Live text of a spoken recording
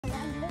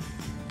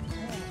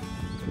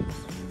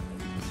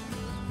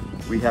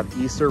We have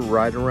Easter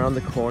right around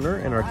the corner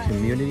and our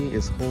community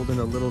is holding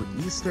a little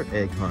Easter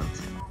egg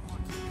hunt.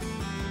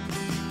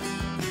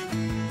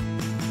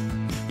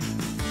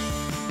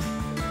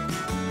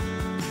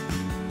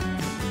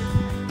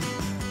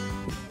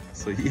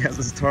 So he has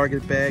his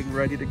Target bag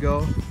ready to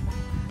go.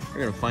 We're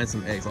gonna find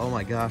some eggs. Oh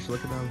my gosh,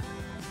 look at them.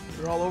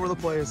 They're all over the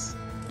place.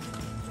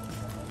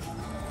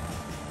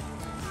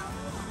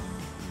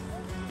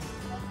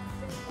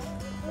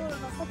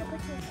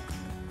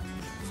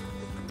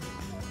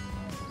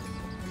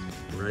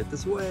 Right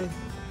this way.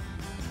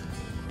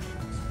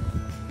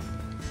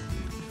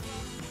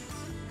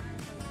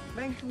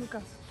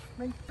 Lukas.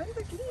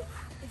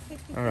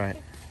 All right.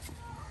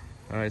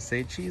 All right,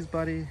 say cheese,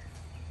 buddy.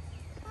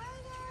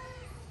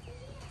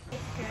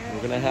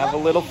 We're gonna have a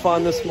little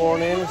fun this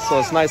morning. So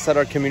it's nice that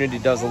our community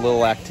does a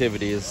little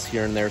activities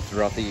here and there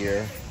throughout the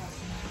year.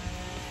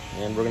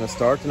 And we're gonna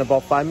start in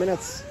about 5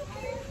 minutes.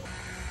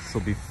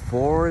 So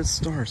before it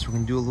starts, we're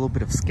gonna do a little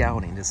bit of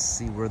scouting to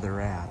see where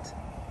they're at.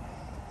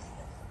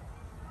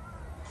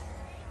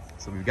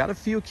 So we've got a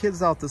few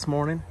kids out this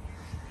morning.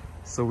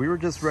 So we were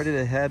just ready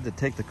to head to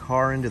take the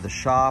car into the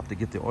shop to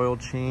get the oil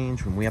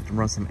change when we have to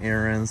run some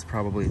errands,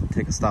 probably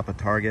take a stop at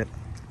Target.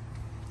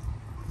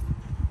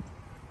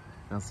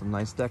 Got some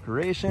nice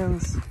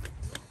decorations.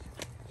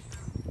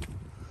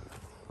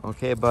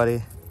 Okay,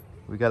 buddy,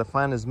 we gotta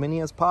find as many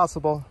as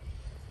possible.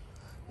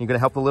 You gonna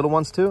help the little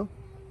ones too?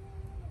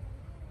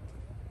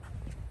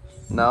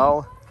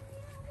 No?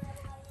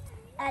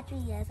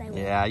 Actually, yes, I will.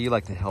 Yeah, you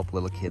like to help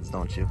little kids,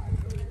 don't you?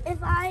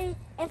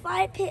 If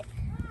I pick,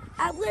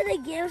 I'm gonna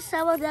give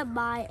some of them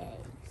my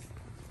eggs.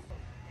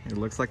 It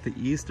looks like the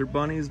Easter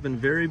Bunny's been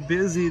very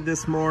busy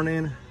this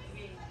morning.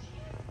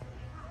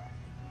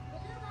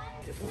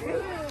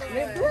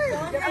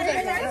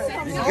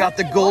 He's got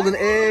the golden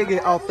egg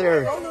out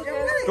there.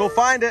 Go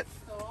find it.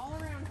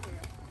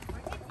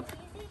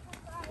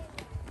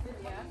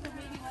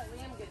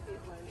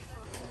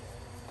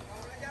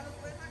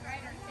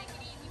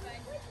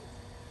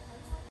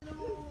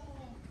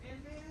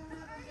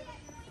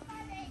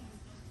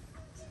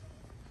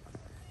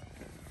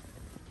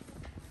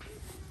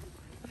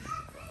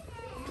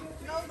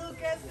 Go,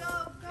 Lukas,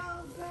 go, go,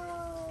 go.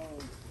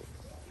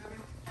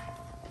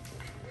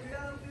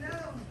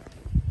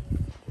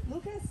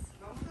 Lukas.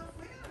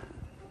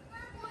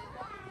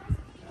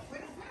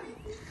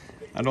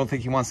 I don't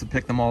think he wants to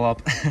pick them all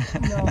up.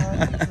 No,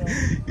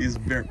 He's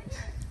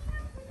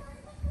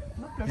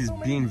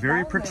being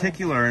very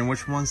particular in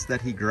which ones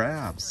that he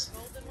grabs.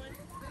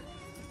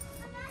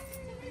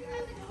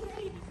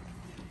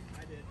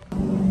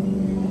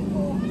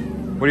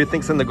 What do you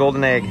think's in the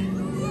golden egg? I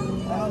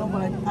don't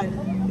know, but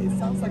it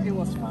sounds like it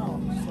was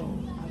found, so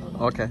I don't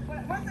know. Okay.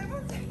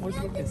 Where's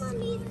Lukas?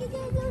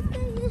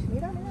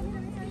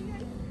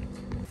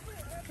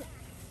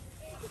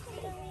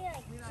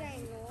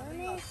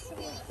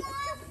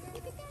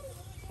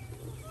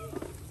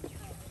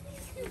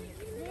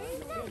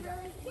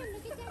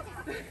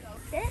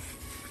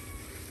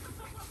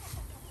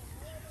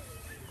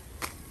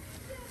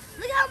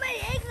 Look how many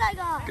eggs I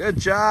got. Good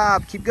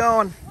job. Keep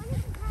going.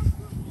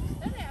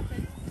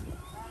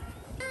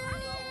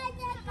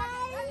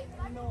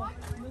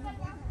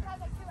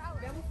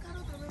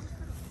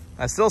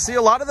 I still see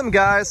a lot of them,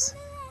 guys.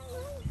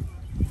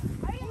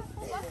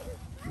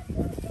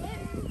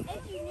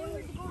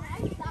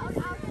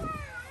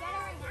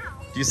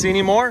 Do you see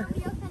any more?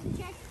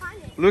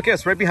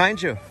 Lukas, right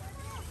behind you.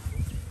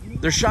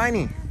 They're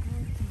shiny.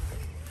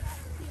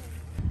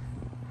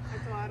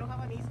 So I don't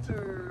have an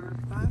Easter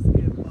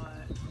basket,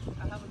 but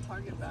I have a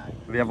Target bag.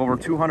 We have over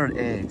 200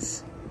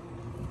 eggs.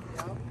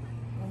 Yeah.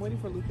 I'm waiting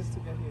for Lukas to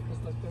get here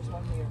because look, there's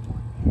one here.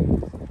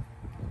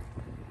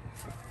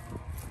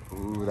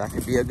 Ooh, that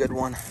could be a good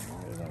one.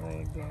 There's an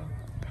egg there.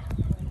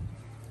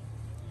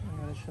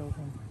 I gotta show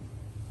him.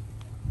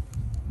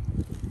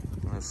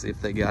 Let's see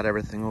if they got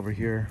everything over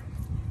here.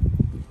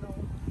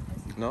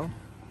 No?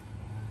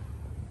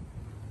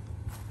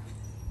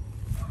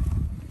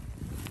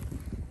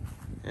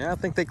 Yeah, I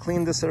think they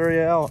cleaned this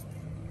area out.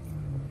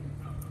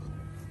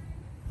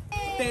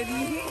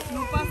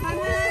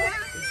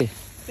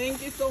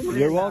 Thank you so much.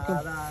 You're welcome.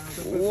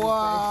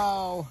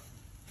 Wow.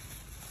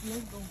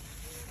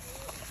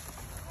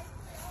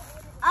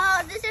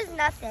 Oh, this is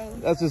nothing.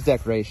 That's just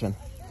decoration.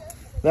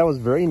 That was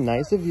very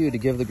nice of you to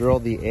give the girl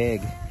the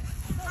egg.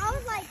 I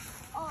was like,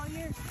 oh,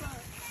 you're so.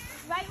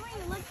 Right when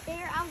you looked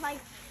there, I was like,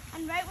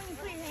 and right when you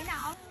put your hand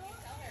out.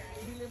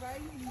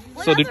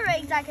 What So other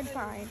eggs I can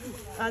find?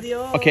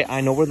 Adios. Okay,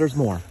 I know where there's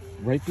more.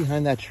 Right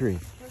behind that tree.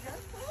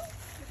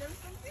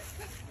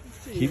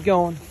 Keep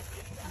going.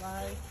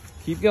 Bye.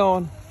 Keep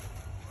going.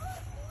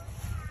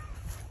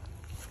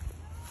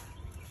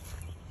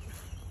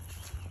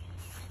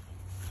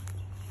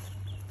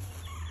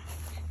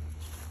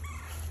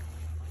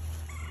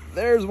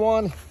 There's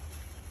one.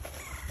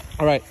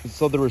 All right,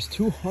 so there was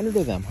 200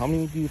 of them. How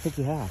many do you think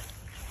you have?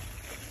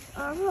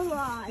 A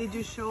lot. Did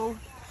you show?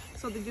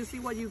 So did you see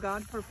what you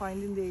got for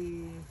finding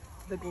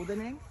the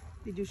golden egg?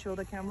 Did you show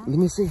the camera Let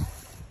me see.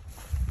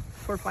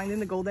 for finding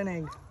the golden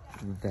egg?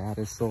 That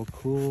is so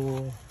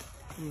cool.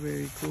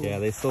 Very cool. Yeah,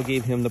 they still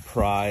gave him the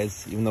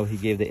prize, even though he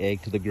gave the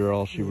egg to the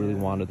girl. She really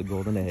wanted the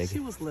golden egg. She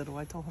was little.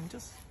 I told him,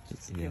 just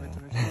give it to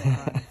her. Yeah. She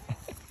won't cry.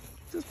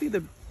 Just be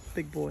the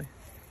big boy.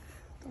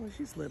 Oh,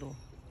 she's little.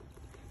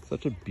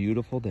 Such a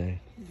beautiful day.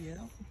 Yeah.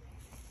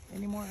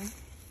 Any more?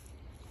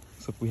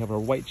 Except we have our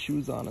white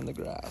shoes on in the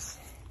grass.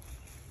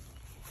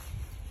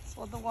 That's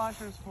what the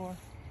washer's for.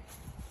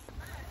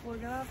 We're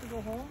gonna have to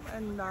go home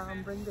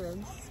and bring the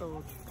eggs,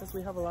 so because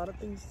we have a lot of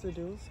things to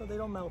do, so they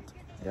don't melt.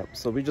 Yep,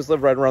 so we just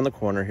live right around the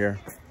corner here.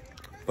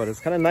 But it's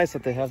kind of nice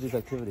that they have these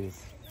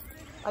activities.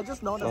 I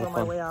just noticed on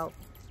my way out.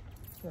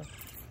 Yeah.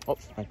 Oh,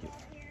 thank you.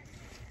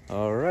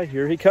 All right,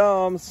 here he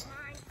comes.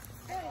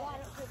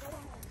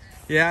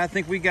 Yeah, I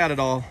think we got it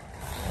all.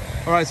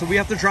 All right, so we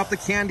have to drop the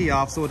candy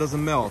off so it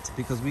doesn't melt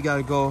because we got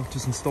to go to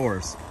some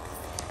stores.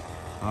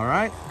 All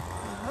right?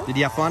 Did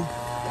you have fun?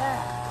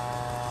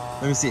 Yeah.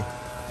 Let me see.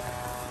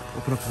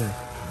 Open up there.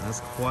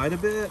 That's quite a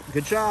bit.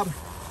 Good job.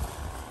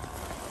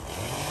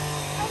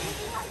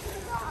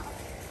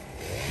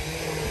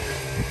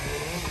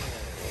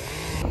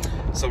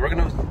 So we're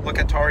gonna look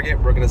at Target,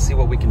 we're gonna see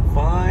what we can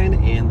find,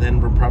 and then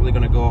we're probably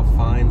gonna go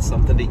find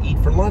something to eat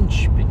for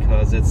lunch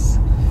because it's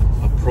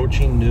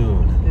approaching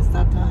noon. It's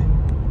that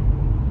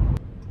time.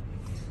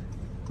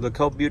 Look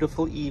how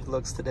beautiful Eve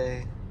looks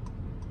today.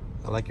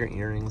 I like your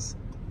earrings.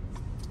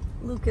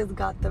 Lucas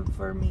got them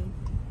for me.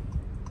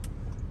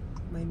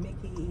 My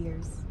Mickey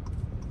ears.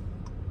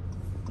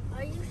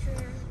 Are you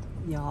sure?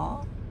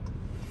 Yeah.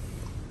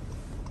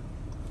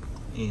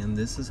 And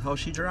this is how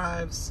she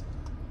drives.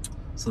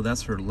 So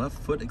that's her left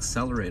foot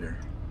accelerator.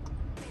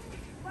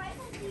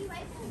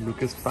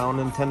 Lucas found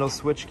Nintendo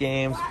Switch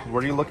games.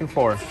 What are you looking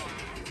for?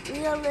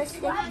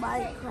 Realistic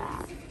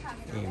Minecraft.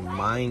 A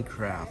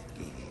Minecraft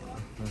game.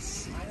 Let's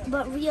see.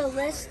 But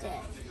realistic.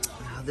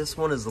 This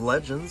one is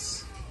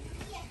Legends.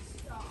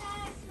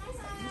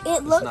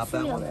 It not looks that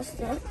one.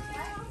 realistic.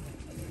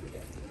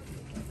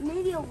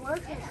 Maybe a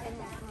work in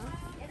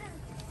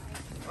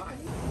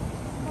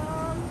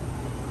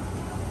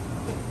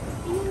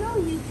do you know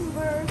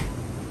YouTubers?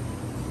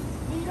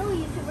 Do you know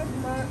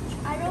YouTubers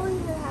merch? I don't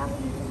even have a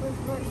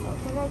YouTubers merch, so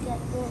can I get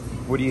this?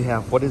 What do you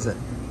have? What is it?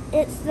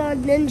 It's the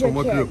Ninja From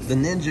what Kids. group? The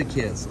Ninja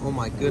Kids. Oh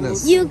my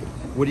goodness. You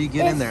What do you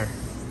get in there?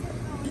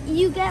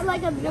 you get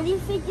like a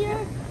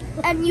minifigure,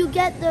 and you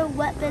get their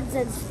weapons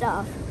and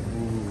stuff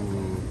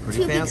Ooh,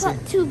 pretty fancy.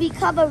 to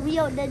become a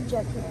real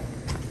ninja kid.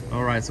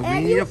 All right, so we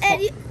And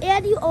need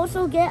and you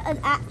also get an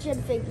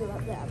action figure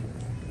of them.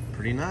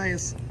 Pretty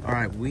nice. All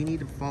right, we need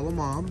to follow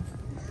Mom.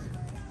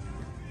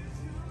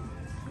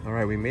 All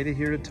right, we made it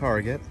here to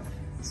Target.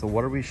 So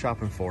what are we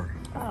shopping for?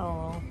 I don't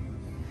know.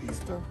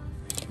 Easter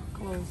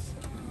clothes.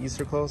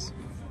 Easter clothes?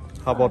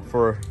 How about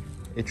for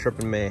a trip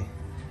in May?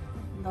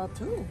 Not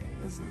two.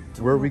 It's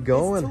two. Where are we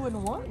going? It's 2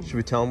 in 1. Should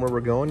we tell them where we're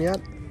going yet?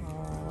 I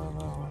don't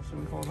know. Should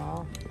we hold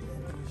off?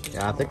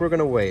 Yeah, I think we're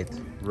gonna wait.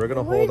 We're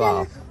gonna hold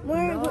off.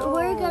 We're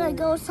gonna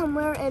go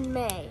somewhere in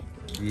May,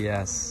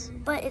 Yes,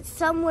 but it's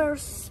somewhere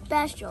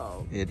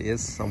special. it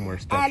is somewhere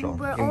special.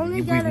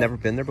 we've never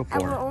been there And we're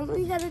before.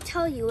 only gonna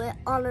tell you it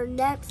on our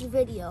next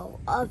video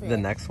of it. The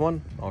next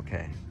one?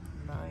 Okay.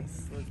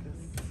 Nice,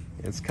 Lucas.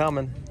 It's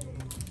coming,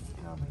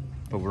 Coming.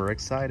 but we're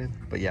excited.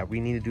 But yeah, we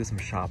need to do some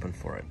shopping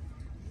for it.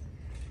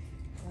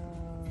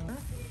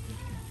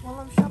 While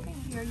I'm shopping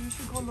here, you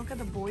should go look at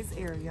the boys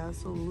area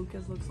so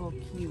Lucas looks all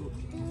cute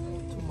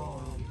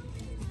tomorrow.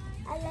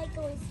 I like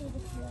going to the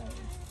play.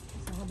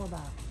 So how about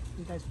that?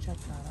 You guys check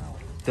that out.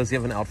 Does he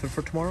have an outfit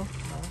for tomorrow?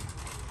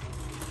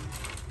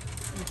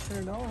 You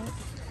sure know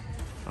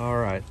it. All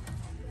right.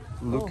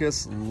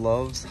 Lucas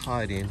loves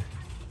hiding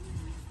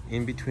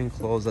in between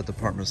clothes at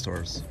department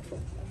stores.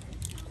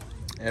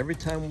 Every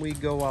time we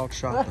go out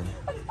shopping,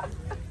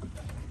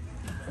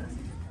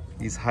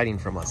 he's hiding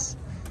from us.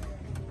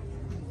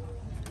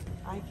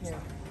 I can't.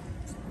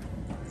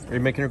 Are you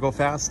making her go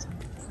fast?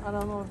 I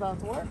don't know if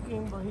that's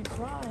working, but he's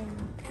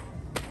trying.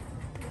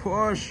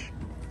 Push!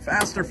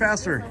 Faster,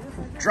 faster!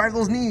 Drive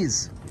those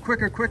knees!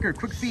 Quicker, quicker,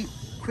 quick feet,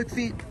 quick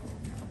feet.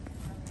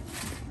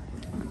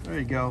 There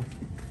you go.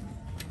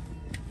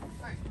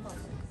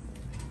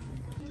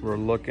 We're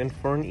looking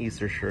for an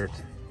Easter shirt.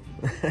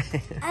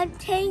 I'm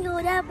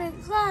tangled up in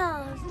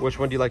clothes. Which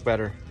one do you like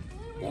better?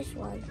 This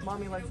one.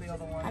 Mommy likes the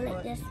other one. I like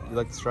but this You one.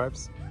 like the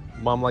stripes?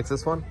 Mom likes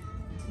this one?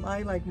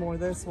 I like more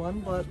this one,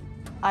 but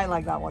I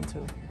like that one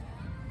too.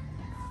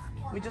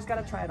 We just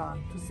gotta try it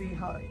on to see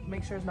how.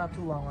 Make sure it's not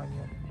too long on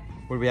you.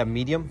 What do we have?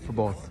 Medium for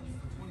both?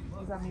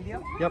 Is that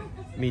medium? Yep,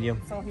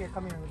 medium. So here,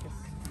 come here, Lucas.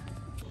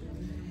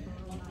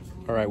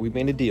 All right, we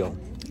made a deal.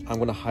 I'm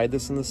gonna hide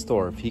this in the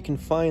store. If he can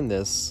find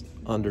this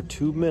under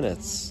 2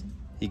 minutes,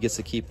 he gets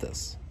to keep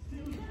this.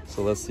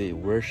 So let's see,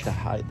 where should I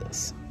hide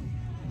this?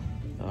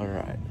 All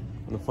right,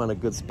 I'm gonna find a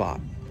good spot.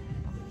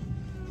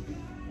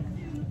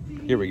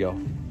 Here we go.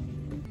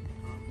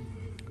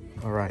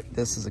 All right,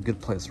 this is a good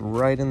place,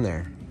 right in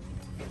there.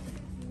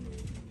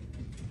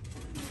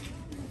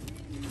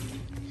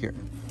 Here,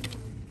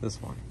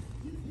 this one.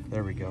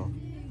 There we go.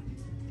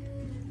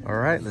 All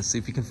right, let's see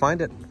if you can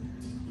find it.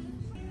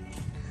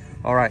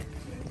 All right,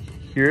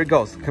 here it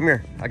goes. Come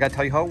here. I gotta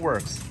tell you how it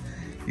works.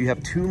 You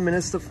have 2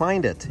 minutes to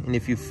find it. And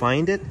if you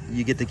find it,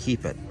 you get to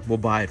keep it. We'll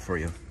buy it for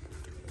you.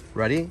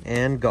 Ready?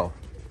 And go.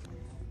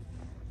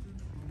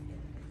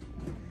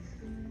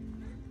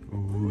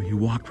 Ooh, you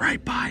walked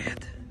right by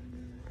it.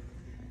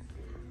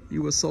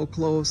 You were so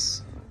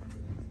close.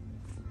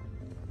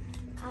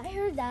 I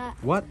heard that.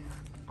 What?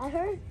 I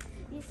heard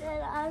you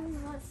said I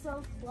was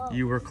so close.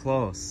 You were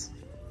close.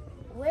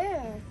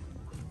 Where?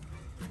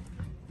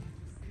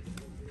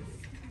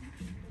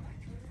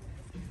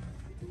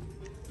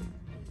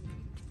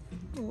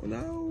 Oh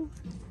no.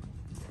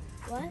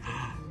 What?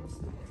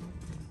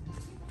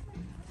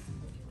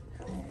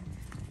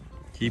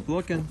 Keep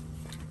looking.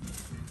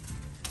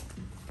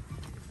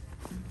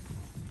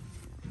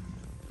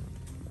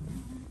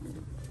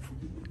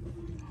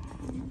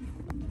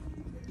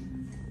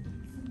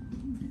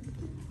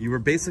 You were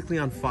basically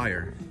on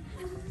fire.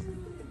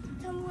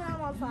 Tell me when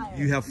I'm on fire.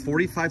 You have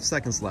 45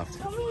 seconds left.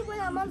 Tell me when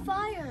I'm on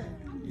fire.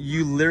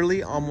 You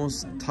literally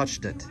almost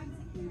touched it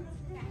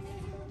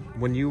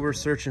when you were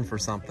searching for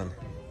something.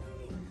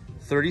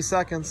 30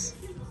 seconds.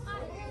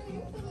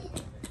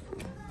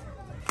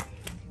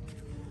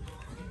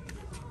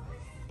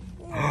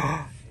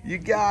 You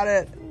got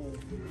it.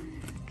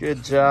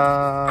 Good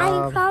job.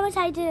 I promise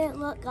I didn't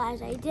look,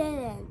 guys. I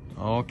didn't.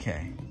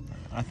 Okay.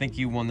 I think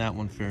you won that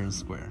one fair and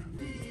square.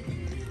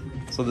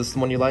 So this is the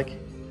one you like?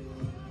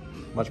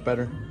 Much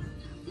better?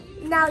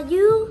 Now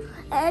you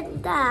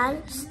and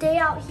Dad stay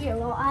out here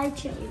while I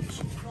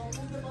change.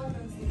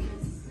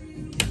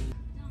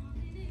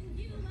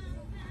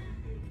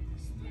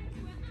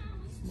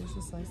 What's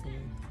the size of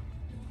it?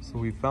 So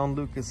we found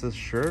Lucas's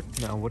shirt.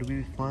 Now what do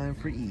we find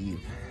for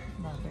Eve?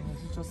 Nothing.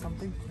 It's just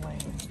something plain.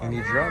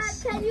 Any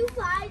dress? Can you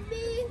find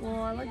me?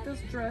 Well, I like this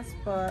dress,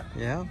 but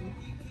Yeah?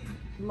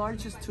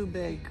 large is too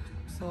big.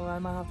 So I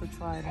might have to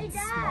try it Hey, in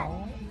Dad.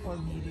 small or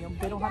medium.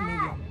 They don't have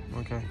medium.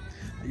 Okay.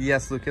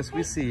 Yes, Lucas,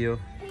 we see you.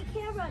 Hey,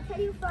 camera,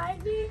 can you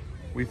find me?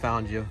 We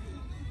found you.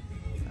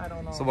 I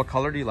don't know. So what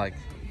color do you like?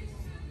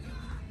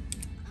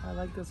 I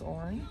like this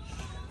orange.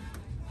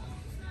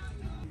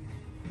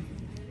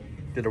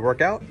 Did it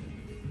work out?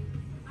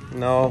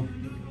 No,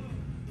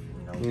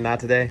 No. not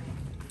today.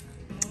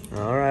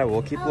 All right,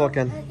 we'll keep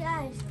looking. Hey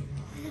guys,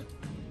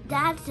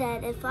 Dad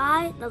said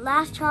the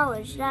last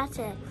challenge, Dad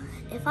said,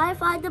 if I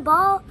find the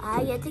ball,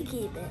 I get to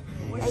keep it.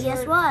 And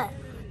guess what?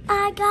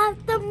 I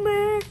got the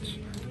merch.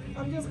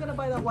 I'm just gonna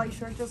buy that white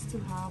shirt just to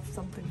have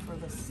something for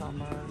the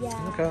summer.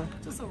 Yeah. Okay.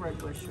 Just a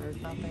regular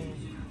shirt,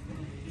 nothing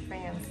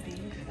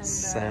fancy. And,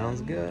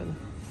 Sounds good.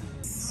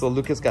 So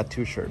Lucas got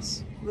 2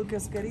 shirts.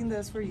 Lucas getting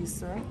this for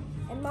Easter.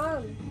 And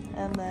Mom.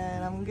 And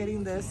then I'm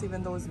getting this,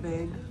 even though it's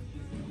big,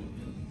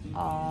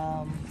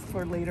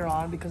 for later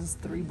on because it's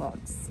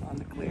 $3 on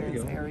the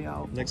clearance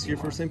area. Next year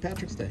for St.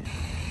 Patrick's Day.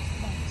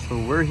 So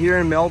we're here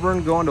in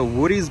Melbourne going to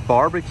Woody's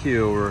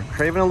Barbecue. We're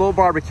craving a little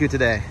barbecue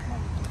today.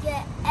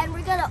 Yeah, and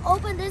we're gonna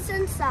open this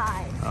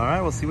inside. All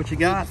right, we'll see what you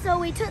got. So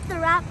we took the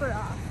wrapper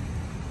off.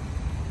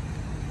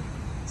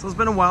 So it's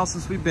been a while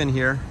since we've been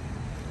here.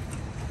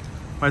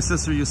 My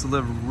sister used to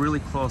live really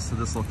close to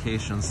this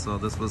location, so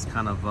this was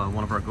kind of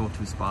one of our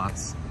go-to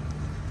spots.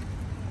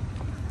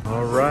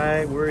 All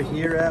right, we're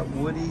here at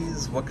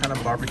Woody's. What kind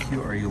of barbecue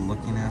are you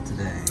looking at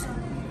today?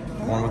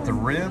 One with the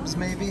ribs,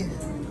 maybe?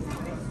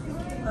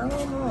 I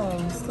don't know,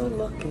 I'm still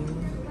looking.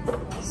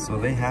 So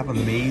they have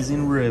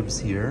amazing ribs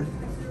here.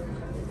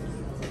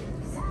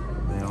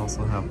 They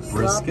also have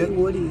brisket. Sloppy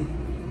Woody.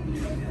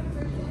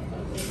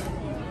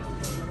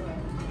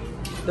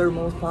 Their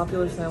most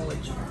popular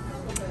sandwich.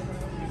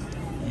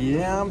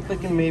 Yeah, I'm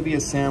thinking maybe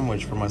a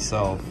sandwich for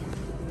myself.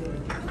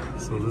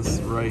 So this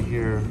right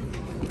here,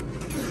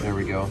 there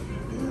we go.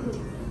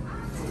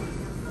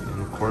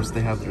 And of course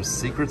they have their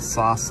secret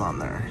sauce on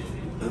there.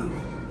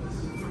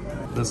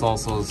 This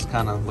also is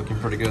kind of looking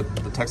pretty good,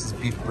 the Texas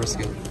beef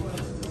brisket.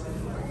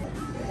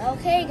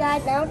 Okay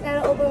guys, now I'm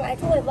gonna open my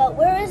toy, but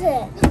where is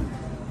it?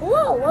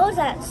 Whoa, what was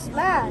that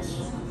smash?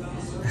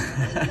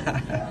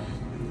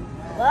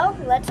 Well,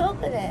 let's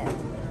open it.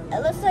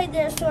 It looks like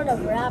there's sort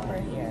of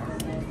wrapper here.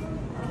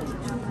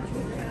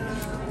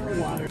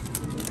 Water.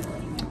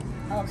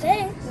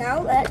 Okay,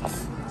 now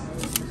let's...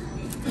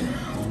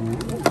 Ooh,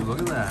 look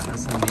at that,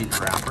 that's a neat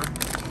wrapper.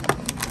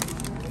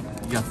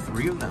 You got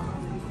 3 of them.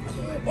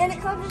 And it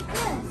comes with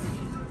this.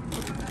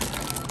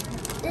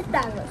 This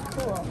bag looks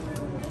cool.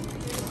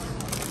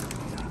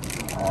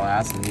 Oh,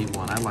 that's a neat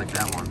one, I like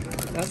that one.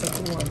 That's a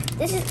cool one.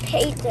 This is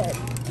painted.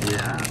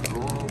 Yeah,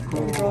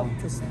 cool.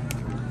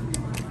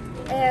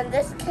 And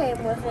this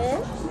came with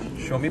it.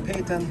 Show me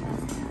Peyton.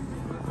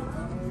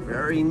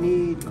 Very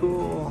neat,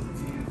 cool.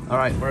 All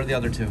right, where are the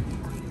other 2?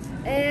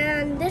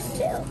 And this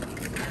too.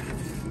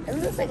 It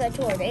looks like a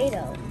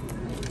tornado.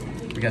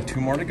 We got 2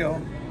 more to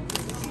go.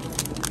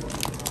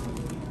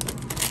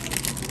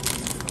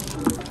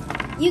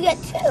 You get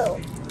 2.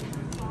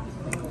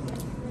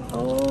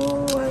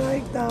 Oh, I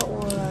like that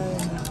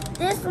one.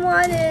 This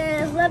one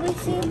is, let me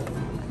see.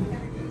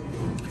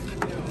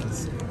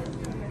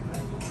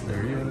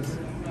 There he is.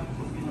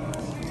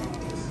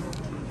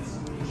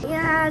 We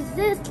has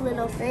this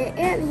little fish,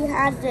 and he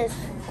has this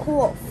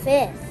cool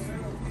fish.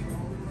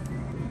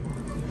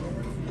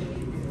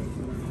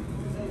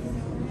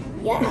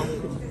 Yeah.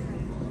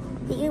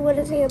 You want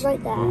to say it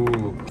like that?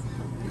 Ooh.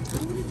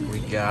 We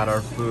got our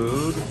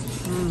food.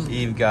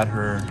 Eve got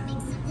her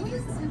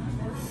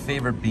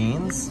favorite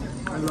beans.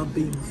 I love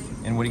beans.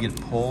 And what do you get?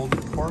 Pulled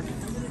pork?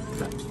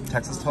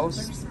 Texas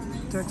toast?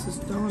 Texas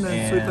stone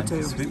and sweet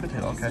potato. Sweet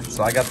potato, okay.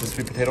 So I got the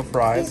sweet potato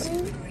fries.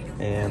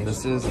 And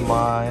this is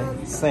my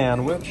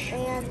sandwich.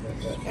 And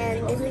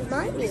this is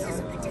my meal.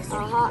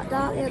 A hot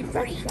dog and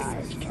french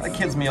fries. A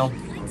kid's meal.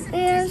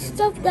 And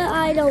stuff that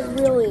I don't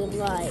really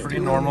like. Pretty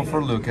normal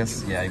for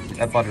Lucas. Yeah,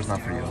 that butter's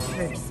not for you.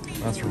 Hey,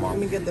 That's for let mom.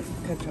 me get the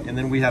ketchup. And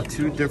then we have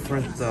two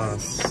different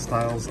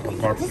styles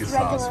of barbecue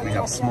sauce. We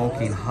have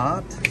smoking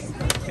hot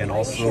and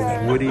also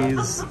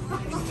Woody's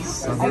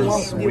Southern Do you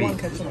want Sweet.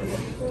 ketchup?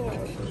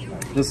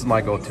 This is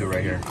my go-to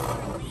right here.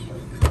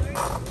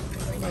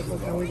 Michael,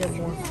 can we get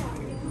more?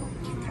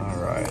 All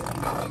right.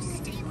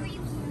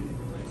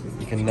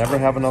 You can never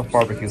have enough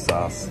barbecue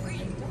sauce.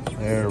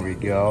 There we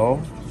go.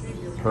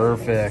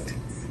 Perfect.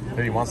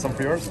 Here, you want some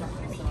for yours?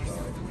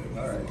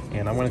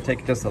 And I'm gonna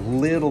take just a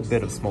little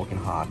bit of smoking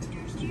hot.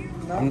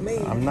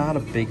 I'm not a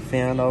big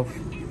fan of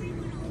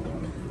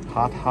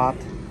hot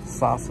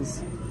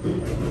sauces.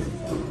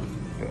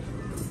 Good.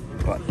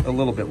 But a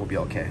little bit will be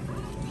okay.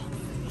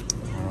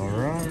 All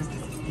right.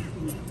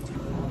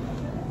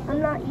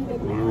 I'm not eating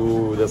that.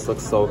 Ooh, this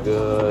looks so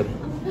good.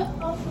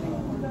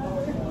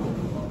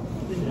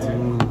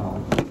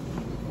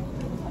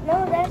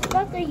 No, that's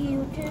not the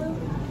YouTube.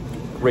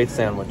 Great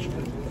sandwich.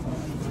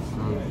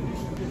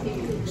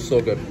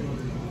 So good.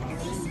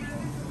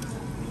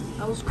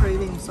 I was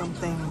craving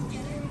something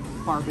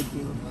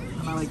barbecue,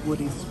 and I like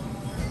Woody's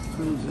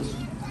cruises.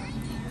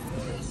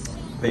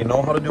 They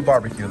know how to do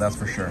barbecue, that's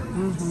for sure.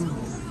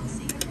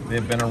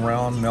 They've been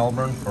around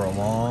Melbourne for a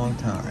long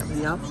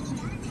time. Yep.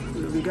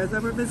 If you guys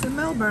ever visit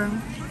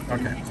Melbourne,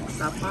 Okay.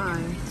 stop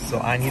by. So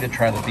I need to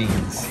try the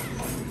beans.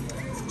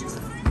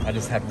 I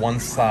just had one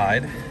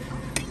side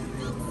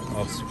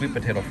of sweet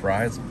potato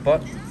fries,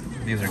 but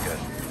these are good.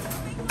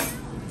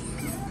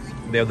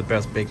 They have the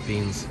best baked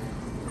beans.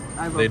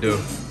 I love They do.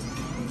 beans.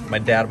 My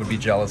dad would be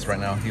jealous right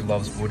now. He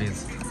loves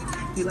Woody's.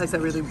 He likes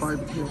everything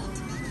barbecue.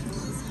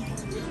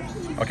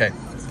 Okay,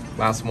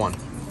 last one.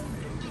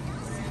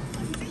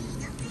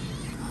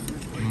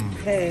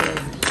 Hey,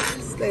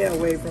 stay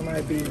away from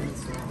my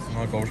beans. I'm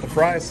gonna go with the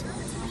fries.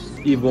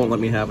 Eve won't let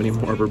me have any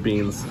more of her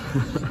beans.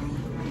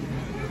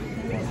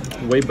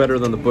 Way better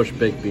than the bush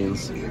baked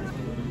beans.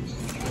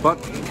 But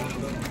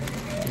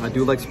I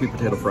do like sweet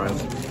potato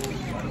fries.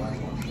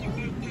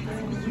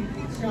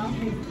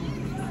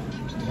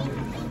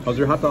 How's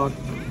your hot dog?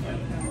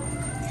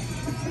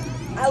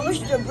 I wish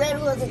the bread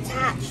was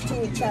attached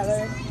to each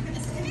other.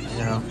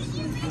 Yeah.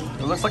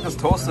 It looks like it's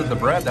toasted, the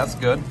bread. That's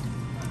good.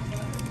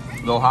 A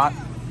little hot?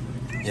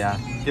 Yeah.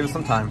 Give it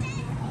some time.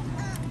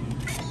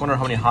 Wonder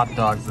how many hot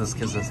dogs this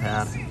kid has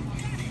had.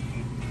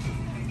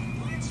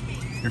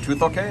 Your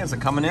tooth okay? Is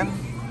it coming in?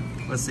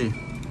 Let's see.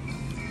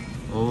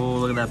 Oh,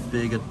 look at that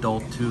big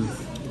adult tooth.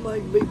 My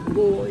big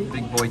boy.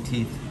 Big boy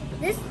teeth.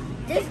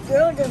 This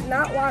girl does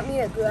not want me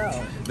to grow.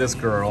 This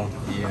girl,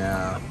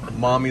 yeah.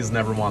 Mommies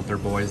never want their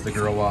boys to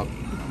grow up.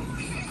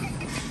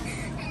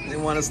 They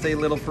want to stay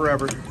little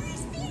forever.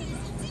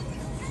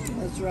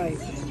 That's right.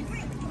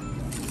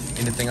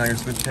 Anything on your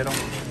sweet potato?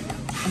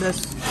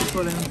 This,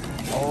 put in.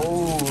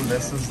 Oh,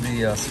 this is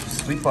the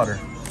sweet butter.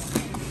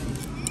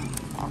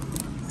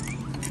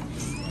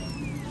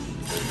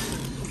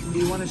 Do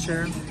you want to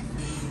share?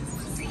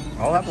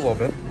 I'll have a little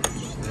bit.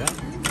 Yeah.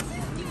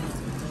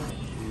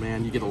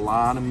 Man, you get a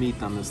lot of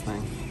meat on this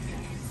thing.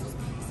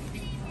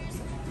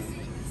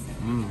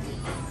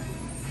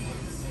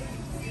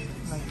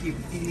 I keep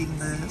eating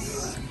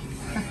this.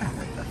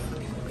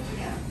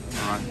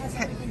 All right.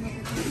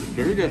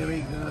 Very good.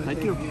 Very good.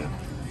 Thank you.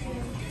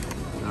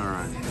 All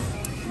right.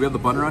 Do we have the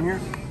butter on here?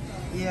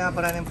 Yeah,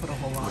 but I didn't put a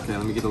whole lot. Okay,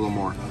 let me get a little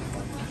more.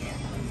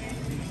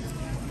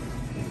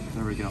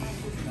 There we go.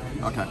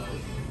 Okay.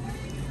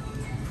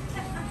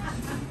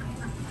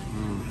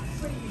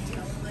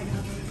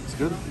 It's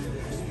good.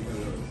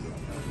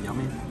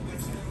 Yummy.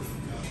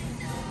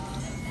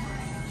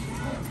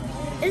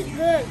 It's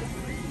good.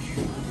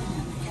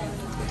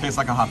 Tastes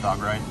like a hot dog,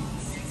 right?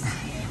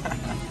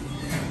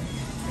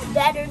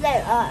 Better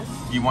than us.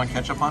 You want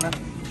ketchup on it?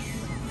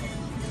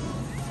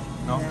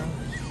 No? Yeah.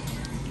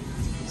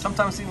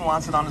 Sometimes he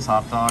wants it on his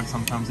hot dog,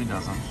 sometimes he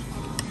doesn't.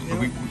 But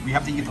we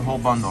have to eat the whole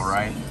bundle,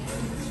 right?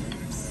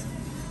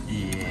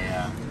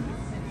 Yeah.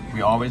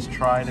 We always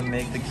try to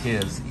make the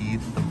kids eat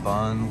the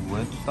bun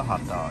with the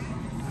hot dog.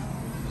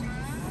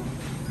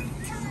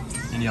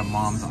 And you have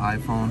mom's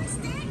iPhone.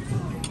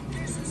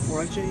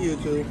 Watching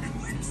YouTube.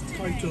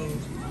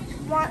 Cartoons.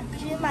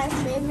 Watching my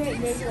favorite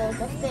video,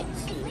 the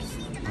Fixies.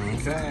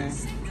 Okay.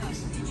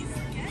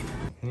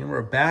 And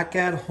we're back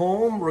at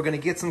home. We're gonna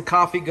get some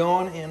coffee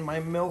going and my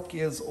milk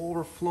is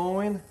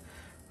overflowing.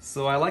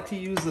 So I like to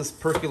use this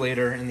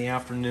percolator in the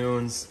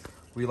afternoons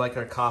We like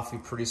our coffee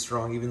pretty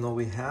strong, even though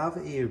we have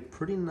a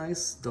pretty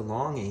nice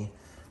DeLonghi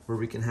where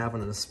we can have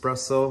an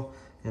espresso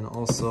and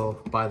also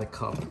by the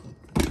cup.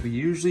 We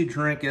usually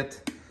drink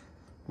it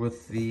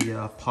with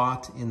the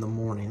pot in the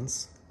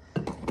mornings.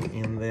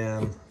 And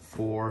then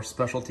for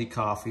specialty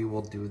coffee,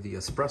 we'll do the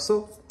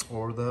espresso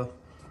or the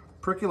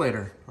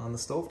percolator on the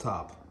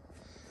stovetop.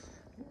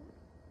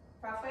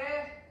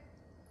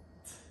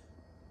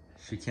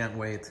 She can't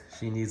wait.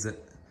 She needs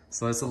it.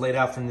 So it's a late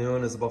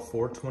afternoon. It's about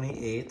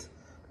 4:28.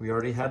 We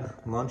already had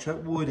lunch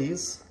at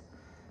Woody's.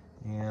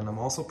 And I'm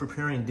also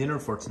preparing dinner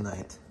for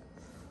tonight.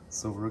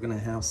 So we're gonna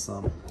have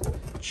some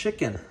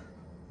chicken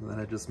that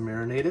I just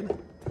marinated.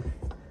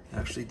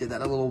 Actually did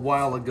that a little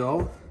while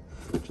ago.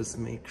 Just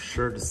make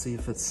sure to see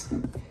if it's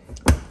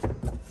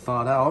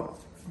thawed out.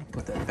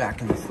 Put that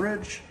back in the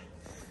fridge.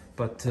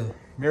 But to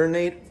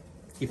marinate,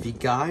 if you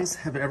guys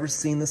have ever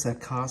seen this at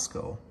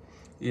Costco,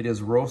 it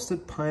is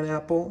roasted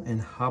pineapple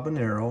and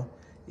habanero.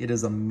 It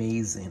is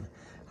amazing.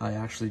 I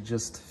actually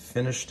just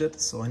finished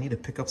it, so I need to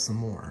pick up some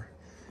more.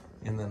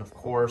 And then of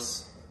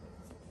course,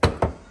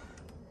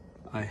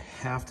 I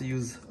have to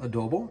use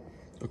adobo,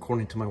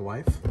 according to my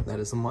wife. That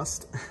is a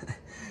must.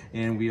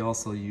 And we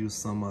also use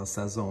some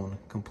Sazon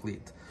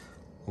complete,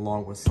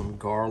 along with some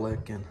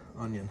garlic and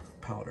onion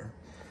powder.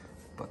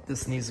 But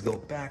this needs to go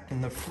back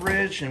in the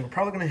fridge, and we're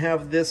probably gonna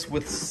have this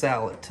with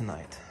salad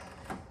tonight.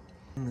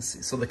 Let's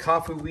see, so the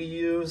coffee we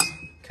use,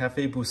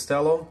 Cafe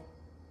Bustelo.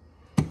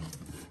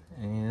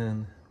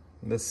 And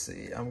let's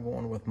see, I'm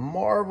going with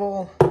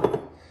Marvel.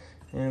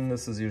 And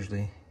this is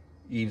usually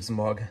Eve's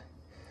mug.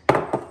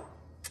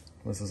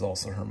 This is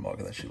also her mug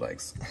that she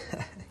likes.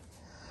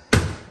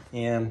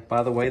 And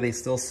by the way, they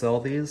still sell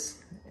these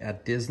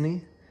at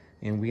Disney.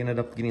 And we ended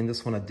up getting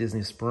this one at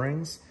Disney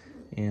Springs.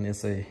 And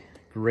it's a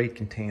great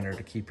container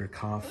to keep your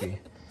coffee.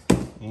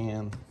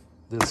 And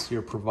this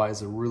here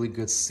provides a really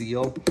good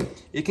seal.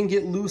 It can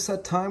get loose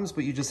at times,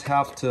 but you just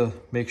have to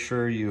make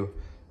sure you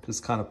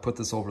just kind of put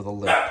this over the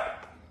lip.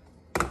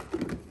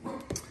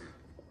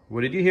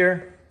 What did you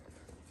hear?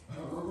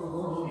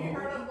 You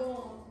heard a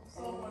boom,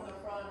 so in the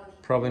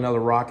front. Probably another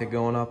rocket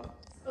going up.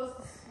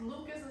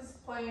 Lucas is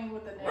playing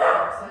with the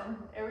neighbors, and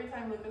every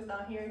time Lucas is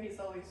not here, she's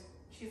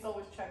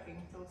always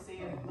checking to see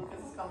if Lucas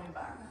is coming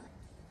back.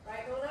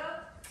 Right,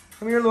 Luna?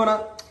 Come here,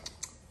 Luna.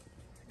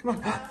 Come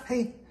on.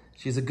 Hey,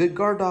 she's a good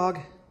guard dog.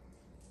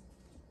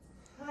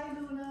 Hi,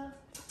 Luna.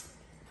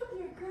 Come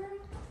here, girl.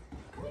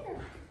 Come here.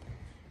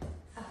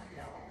 I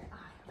know.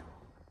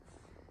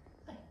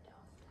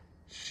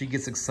 She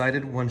gets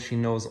excited when she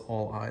knows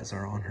all eyes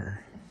are on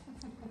her.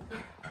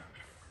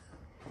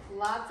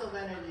 Lots of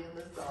energy in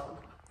this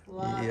dog.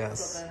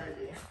 Lots of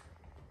energy.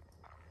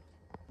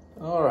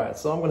 All right,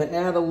 so I'm gonna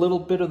add a little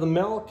bit of the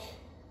milk.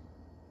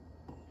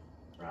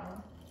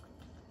 Brown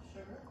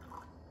sugar?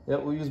 Yeah,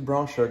 we'll use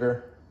brown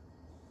sugar.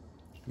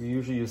 We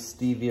usually use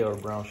stevia or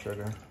brown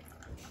sugar.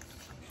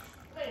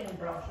 Ain't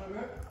brown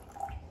sugar.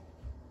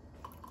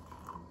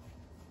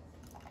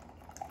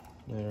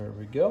 There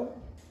we go.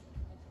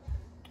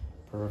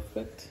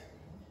 Perfect.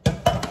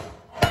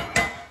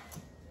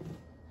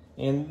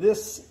 And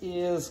this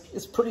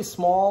it's pretty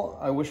small.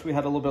 I wish we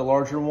had a little bit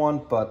larger one,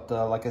 but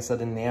like I said,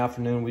 in the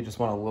afternoon, we just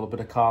want a little bit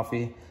of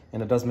coffee,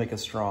 and it does make it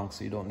strong,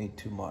 so you don't need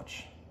too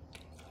much.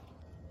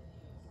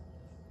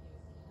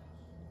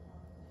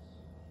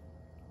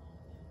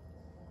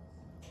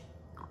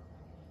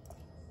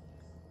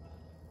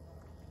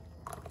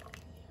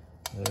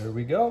 There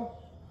we go.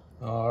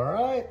 All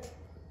right,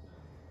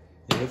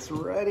 it's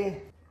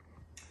ready.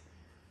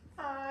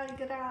 Ay,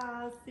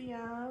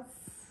 gracias.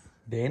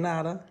 De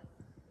nada.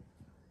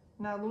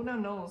 Now Luna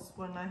knows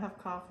when I have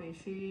coffee,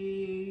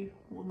 she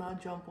will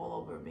not jump all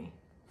over me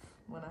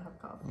when I have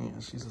coffee. Yeah,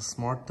 she's a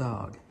smart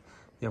dog.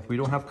 Yeah, if we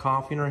don't have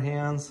coffee in her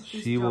hands,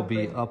 she will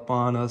be jumping up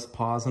on us,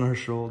 paws on her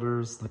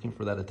shoulders, looking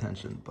for that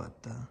attention.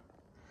 But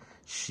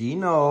she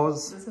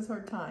knows. This is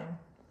her time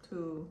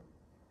to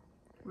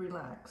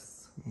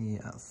relax.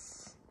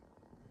 Yes.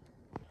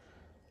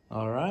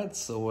 All right,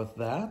 so with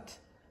that,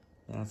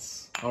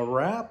 that's a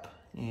wrap,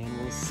 and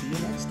we'll see you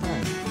next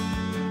time.